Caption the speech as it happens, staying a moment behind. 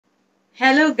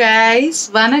Hello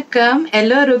guys, Vanakkam,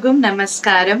 Hello Rugum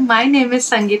Namaskaram. My name is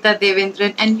Sangeeta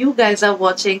Devendran and you guys are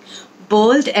watching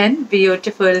Bold and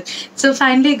Beautiful. So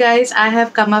finally guys, I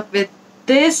have come up with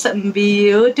this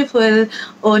beautiful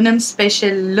Onam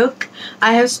special look.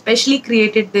 I have specially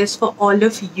created this for all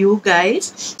of you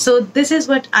guys. So this is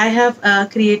what I have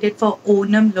created for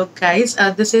Onam look guys.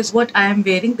 This is what I am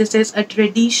wearing. This is a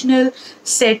traditional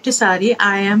set sari.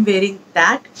 I am wearing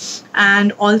that,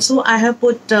 and also I have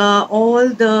put all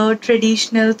the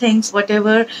traditional things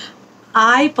whatever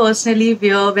I personally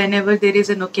wear whenever there is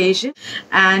an occasion.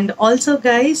 And also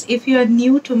guys, if you are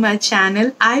new to my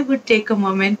channel, I would take a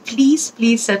moment, please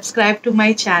subscribe to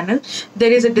my channel.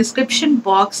 There is a description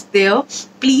box there,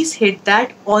 please hit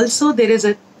that. Also there is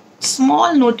a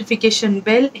small notification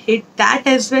bell, hit that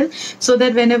as well, so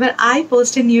that whenever I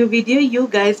post a new video you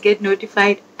guys get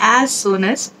notified as soon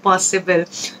as possible.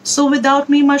 So without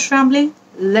me much rambling,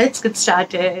 let's get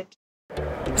started.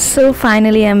 So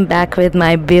finally I'm back with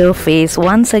my bare face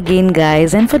once again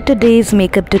guys, and for today's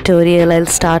makeup tutorial I'll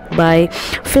start by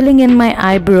filling in my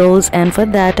eyebrows, and for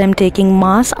that I'm taking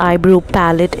Mars eyebrow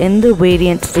palette in the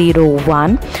variant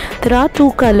 01. There are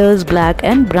two colors, black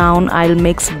and brown. I'll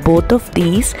mix both of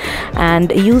these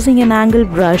and using an angle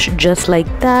brush just like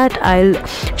that I'll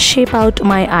shape out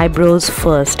my eyebrows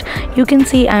first. You can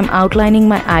see I'm outlining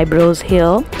my eyebrows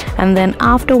here, and then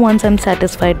after once I'm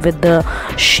satisfied with the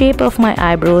shape of my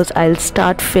eyebrows I'll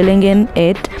start filling in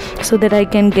it so that I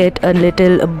can get a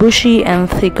little bushy and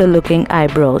thicker looking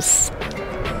eyebrows.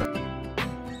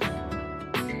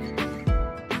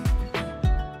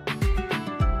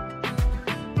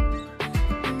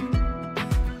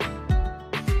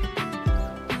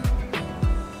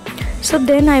 So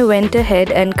then I went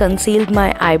ahead and concealed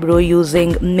my eyebrow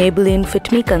using Maybelline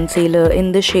Fit Me Concealer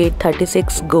in the shade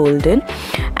 36 Golden,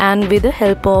 and with the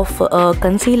help of a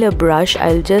concealer brush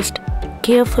I'll just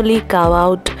carefully carve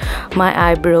out my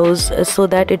eyebrows so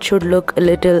that it should look a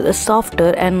little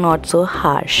softer and not so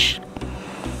harsh.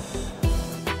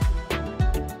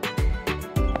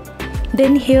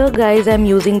 Then here guys, I'm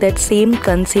using that same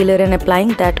concealer and applying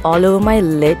that all over my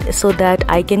lid so that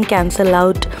I can cancel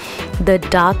out the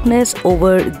darkness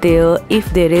over there if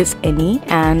there is any,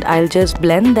 and I'll just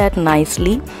blend that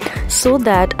nicely so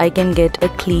that I can get a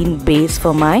clean base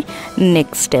for my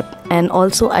next step. And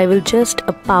also I will just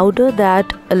powder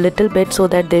that a little bit so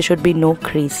that there should be no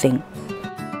creasing.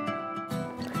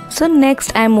 So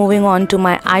next I'm moving on to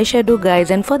my eyeshadow guys,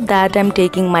 and for that I'm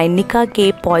taking my Nicka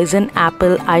K Poison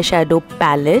Apple eyeshadow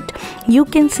palette. You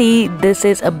can see this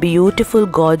is a beautiful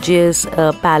gorgeous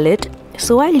palette.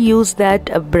 So I'll use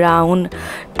that brown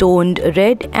toned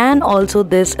red and also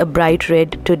this bright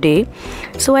red today.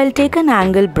 So I'll take an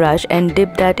angle brush and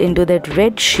dip that into that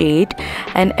red shade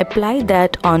and apply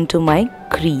that onto my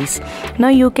crease. Now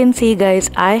you can see guys,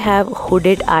 I have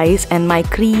hooded eyes and my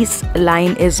crease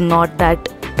line is not that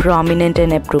prominent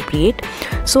and appropriate.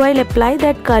 So I'll apply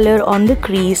that color on the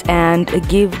crease and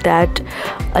give that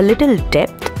a little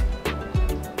depth.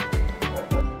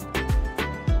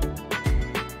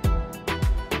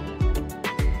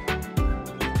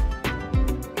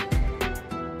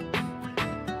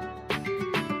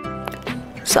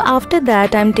 So after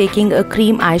that I'm taking a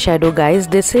cream eyeshadow guys.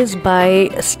 This is by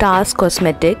Stars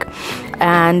Cosmetic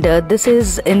and this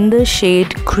is in the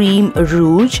shade Cream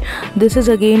Rouge. This is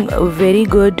again a very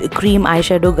good cream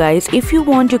eyeshadow guys. If you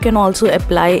want you can also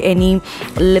apply any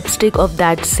lipstick of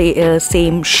that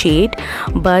same shade,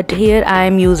 but here I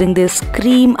am using this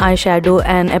cream eyeshadow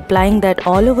and applying that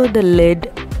all over the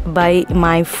lid by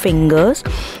my fingers.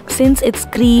 Since it's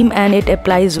cream and it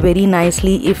applies very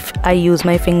nicely if I use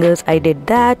my fingers, I did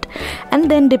that, and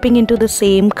then dipping into the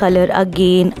same color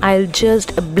again I'll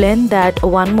just blend that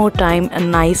one more time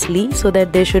nicely so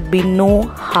that there should be no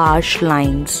harsh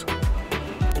lines.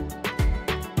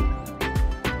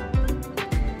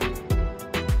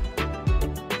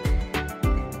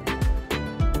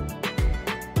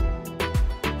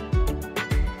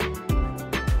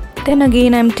 Then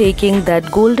again I'm taking that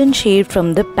golden shade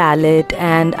from the palette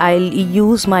and I'll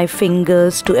use my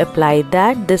fingers to apply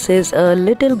that. This is a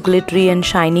little glittery and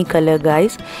shiny color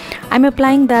guys. I'm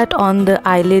applying that on the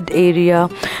eyelid area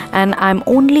and I'm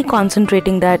only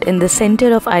concentrating that in the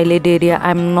center of eyelid area.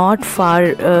 I'm not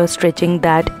far stretching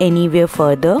that anywhere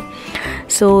further.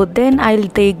 So then I'll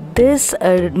take this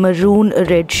maroon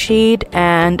red shade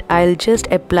and I'll just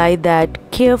apply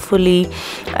that carefully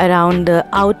around the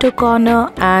outer corner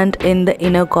and in the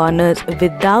inner corners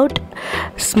without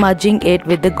smudging it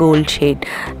with the gold shade.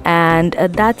 And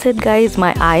that's it guys,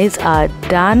 my eyes are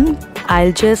done.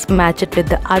 I'll just match it with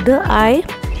the other eye,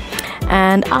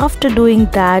 and after doing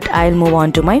that I'll move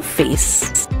on to my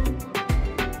face.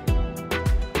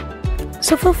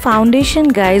 So for foundation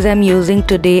guys, I'm using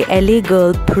today LA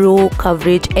Girl Pro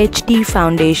Coverage HD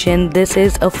foundation. This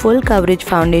is a full coverage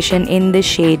foundation in the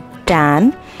shade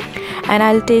tan, and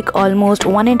I'll take almost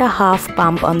 1.5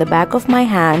 pump on the back of my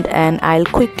hand, and I'll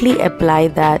quickly apply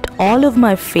that all of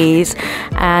my face,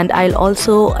 and I'll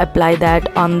also apply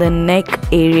that on the neck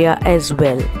area as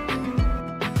well.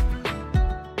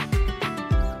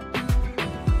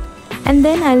 And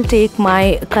then I'll take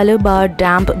my Color Bar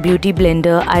Damp Beauty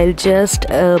Blender. I'll just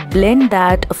blend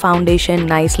that foundation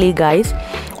nicely guys.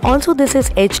 Also this is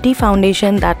HD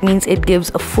foundation, that means it gives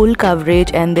a full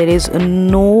coverage and there is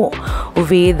no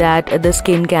way that the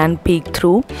skin can peek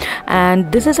through. And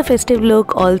this is a festive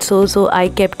look also, so I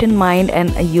kept in mind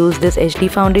and used this HD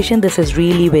foundation. This is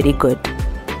really very good.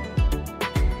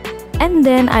 And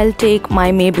then I'll take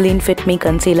my Maybelline Fit Me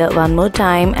concealer one more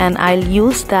time, and I'll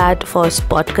use that for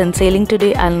spot concealing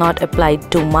today. I'll not apply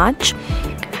too much.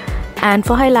 And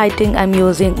for highlighting, I'm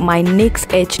using my NYX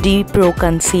HD Pro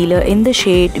concealer in the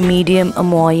shade Medium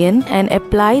Moyen, and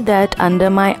apply that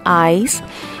under my eyes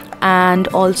and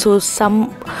also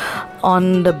some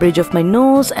on the bridge of my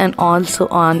nose and also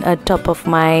on top of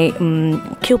my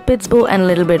cupid's bow and a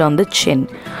little bit on the chin,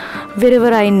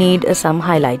 wherever I need some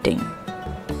highlighting.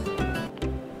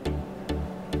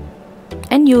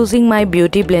 And using my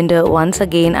beauty blender once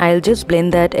again, I'll just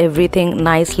blend that everything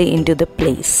nicely into the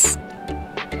place.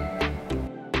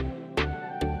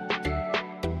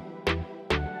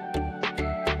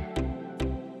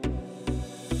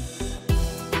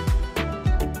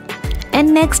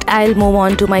 And next I'll move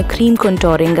on to my cream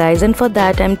contouring guys, and for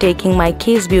that I'm taking my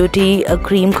Case Beauty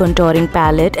cream contouring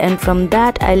palette, and from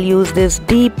that I'll use this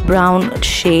deep brown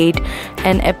shade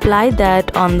and apply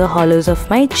that on the hollows of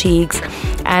my cheeks,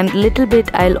 and little bit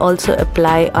I'll also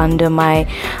apply under my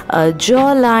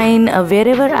jawline.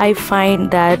 Wherever I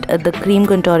find that the cream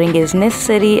contouring is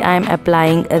necessary, I'm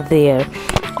applying there.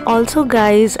 Also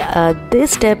guys,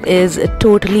 this step is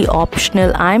totally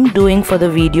optional. I'm doing for the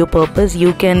video purpose.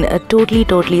 You can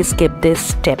totally skip this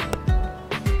step.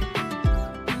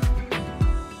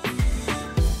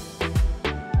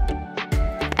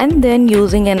 And then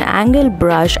using an angle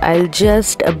brush, I'll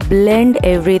just blend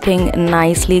everything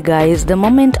nicely guys. The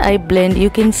moment I blend,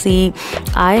 you can see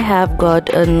I have got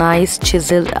a nice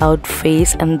chiseled out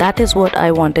face, and that is what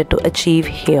I wanted to achieve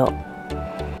here.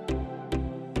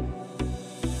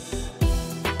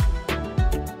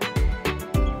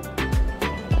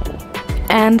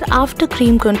 And after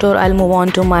cream contour, I'll move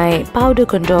on to my powder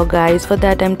contour guys. For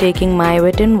that I'm taking my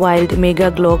Wet n Wild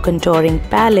Mega Glow contouring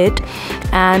palette,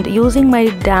 and using my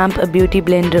damp beauty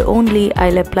blender only,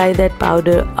 I'll apply that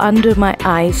powder under my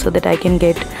eyes so that I can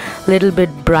get little bit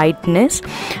brightness.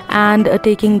 And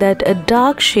taking that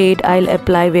dark shade, I'll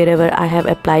apply wherever I have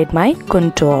applied my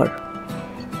contour.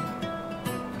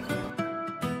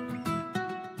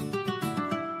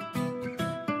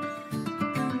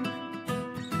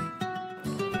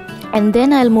 And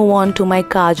then I'll move on to my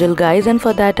kajal guys, and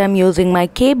for that I'm using my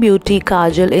K Beauty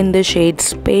kajal in the shade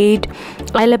Spade.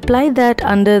 I'll apply that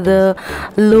under the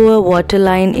lower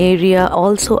waterline area.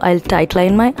 Also I'll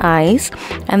tightline my eyes,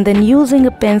 and then using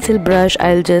a pencil brush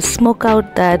I'll just smoke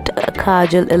out that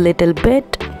kajal a little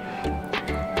bit.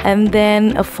 And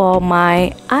then for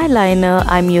my eyeliner,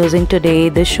 I'm using today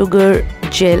the Sugar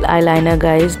Gel Eyeliner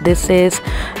guys. This is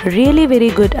really very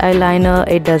good eyeliner.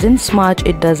 It doesn't smudge,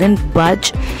 it doesn't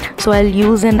budge. So I'll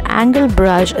use an angle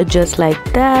brush just like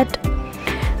that,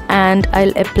 and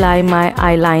I'll apply my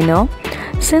eyeliner.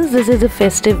 Since this is a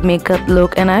festive makeup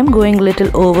look and I'm going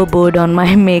little overboard on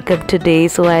my makeup today,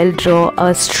 so I'll draw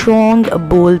a strong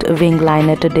bold wing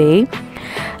liner today.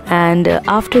 And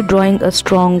after drawing a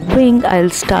strong wing, I'll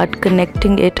start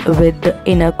connecting it with the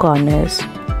inner corners.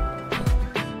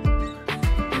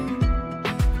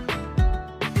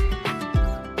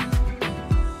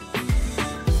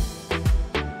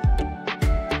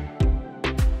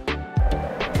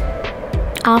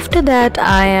 After that,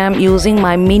 I am using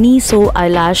my Mini So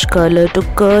eyelash curler to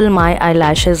curl my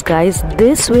eyelashes guys.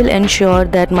 This will ensure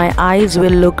that my eyes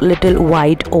will look little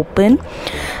wide open.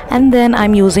 And then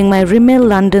I'm using my Rimmel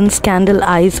London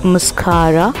Scandaleyes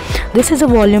mascara. This is a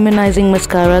volumizing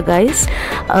mascara guys.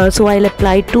 So I'll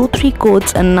apply 2-3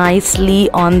 coats nicely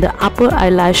on the upper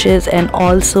eyelashes and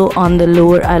also on the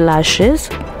lower eyelashes.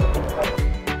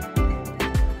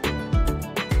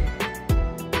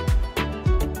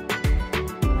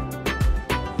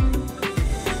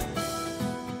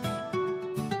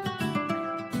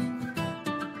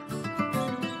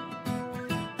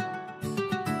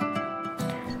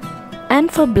 And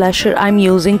for blusher, I'm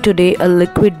using today a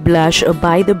liquid blush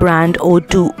by the brand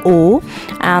O2O,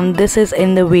 and this is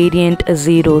in the variant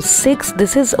 06.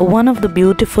 This is one of the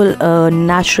beautiful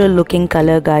natural looking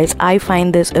color, guys. I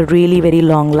find this really very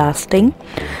long lasting.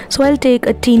 So I'll take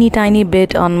a teeny tiny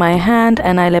bit on my hand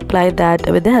and I'll apply that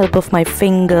with the help of my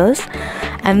fingers,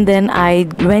 and then I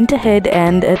went ahead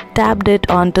and tapped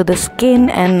it onto the skin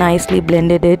and nicely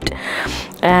blended it.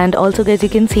 And also, guys, you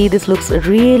can see this looks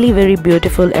really very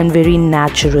beautiful and very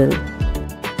natural.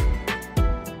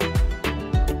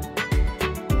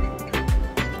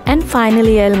 And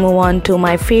finally, I'll move on to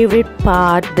my favorite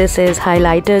part. This is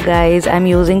highlighter, guys. I'm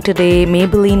using today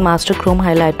Maybelline Master Chrome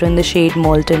highlighter in the shade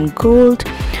Molten Gold.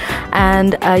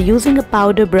 And using a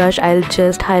powder brush, I'll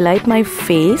just highlight my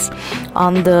face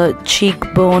on the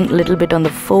cheekbone, a little bit on the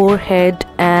forehead,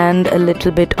 and a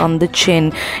little bit on the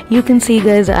chin. You can see,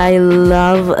 guys, I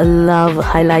love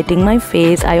highlighting my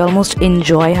face. I almost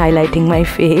enjoy highlighting my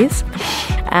face.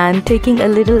 And taking a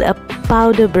little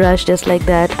powder brush just like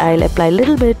that, I'll apply a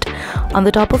little bit on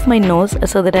the top of my nose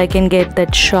so that I can get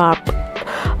that sharp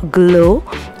glow,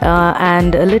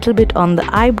 and a little bit on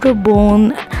the eyebrow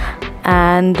bone,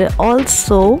 and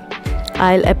also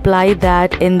I'll apply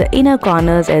that in the inner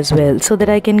corners as well so that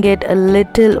I can get a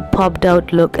little popped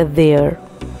out look there.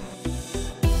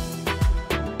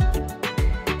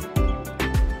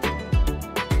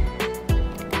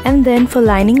 And then for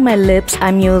lining my lips,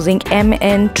 I'm using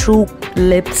MN True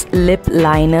Lips lip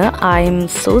liner. I'm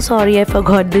so sorry I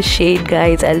forgot the shade,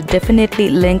 guys. I'll definitely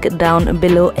link down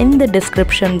below in the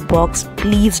description box.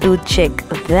 Please do check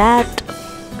that.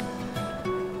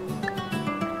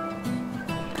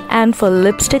 And for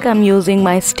lipstick, I'm using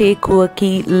my Stay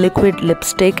Quirky liquid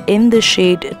lipstick in the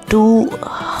shade Too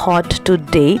Hot to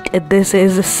Date. This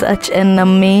is such an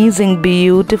amazing,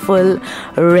 beautiful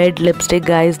red lipstick,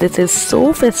 guys. This is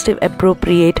so festive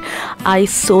appropriate. I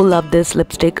so love this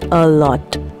lipstick a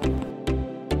lot.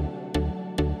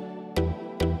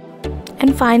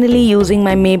 And finally, using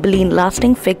my Maybelline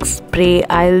Lasting Fix Spray,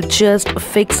 I'll just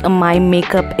fix my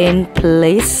makeup in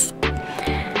place.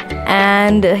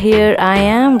 And here I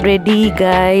am ready,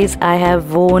 guys. I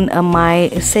have worn my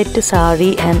set to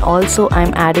sari, and also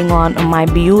I'm adding on my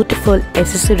beautiful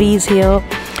accessories here.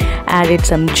 Added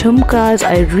some jhumkas.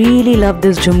 I really love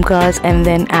this jhumkas, and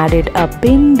then added a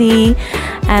bindi.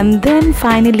 And then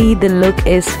finally the look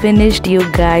is finished, you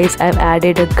guys. I've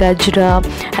added a gajra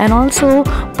and also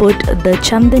put the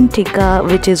chandan tikka,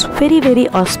 which is very very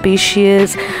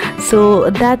auspicious. So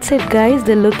that's it, guys.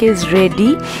 The look is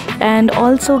ready. And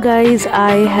also, guys,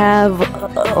 I have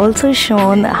also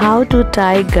shown how to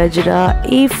tie gajra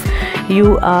if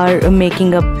you are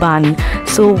making a bun.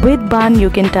 So with bun you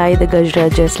can tie the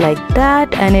gajra just like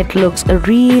that, and it looks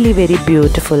really very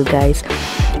beautiful, guys.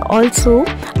 Also,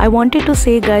 I wanted to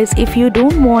say, guys, if you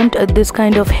don't want this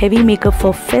kind of heavy makeup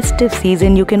for festive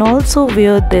season, you can also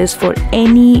wear this for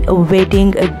any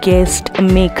wedding guest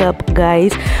makeup,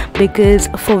 guys, because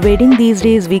for wedding these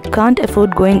days we can't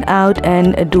afford going out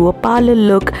and do a parlor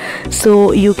look.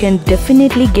 So you can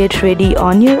definitely get ready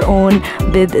on your own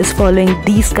with following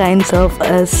these kinds of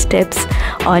steps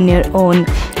on your own.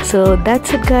 So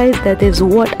that's it, guys. That is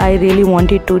what I really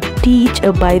wanted to teach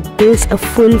by this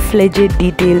full-fledged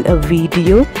detailed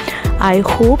video. I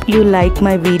hope you like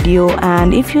my video,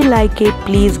 and if you like it,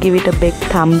 please give it a big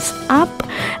thumbs up,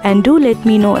 and do let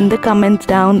me know in the comments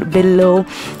down below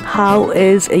how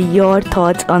is your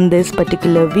thoughts on this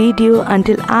particular video.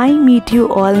 Until I meet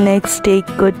you all next, take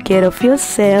good care of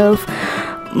yourself.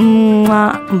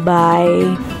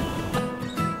 Bye.